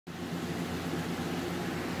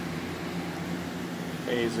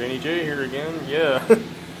Hey, Zany J here again. Yeah,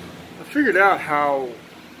 I figured out how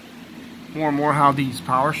more and more how these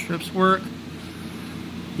power strips work.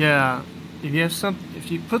 Yeah,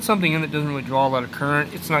 if you put something in that doesn't really draw a lot of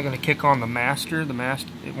current, it's not going to kick on the master.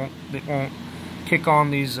 It won't kick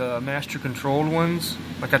on these master controlled ones.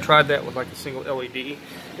 Like I tried that with like a single LED. It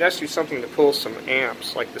has to be something that pulls some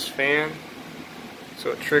amps, like this fan,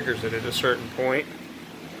 so it triggers it at a certain point.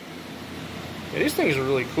 Yeah, these things are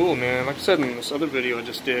really cool, man. Like I said in this other video I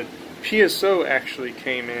just did, PSO actually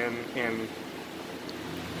came in and,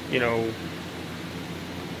 you know,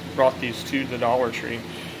 brought these to the Dollar Tree.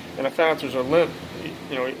 And I found out there's a limit,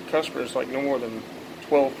 you know, customers like no more than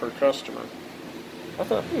 12 per customer. I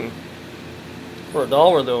thought, for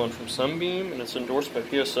 $1 though, and from Sunbeam, and it's endorsed by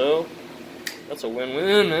PSO, that's a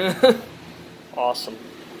win-win, man. Awesome.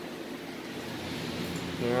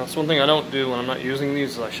 Yeah, that's one thing I don't do when I'm not using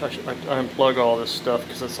these. I unplug all this stuff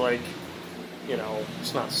because it's like, you know,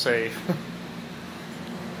 it's not safe.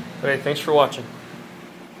 But hey, thanks for watching.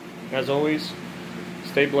 As always,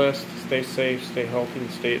 stay blessed, stay safe, stay healthy,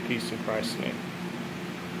 and stay at peace in Christ's name.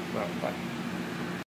 Well, bye.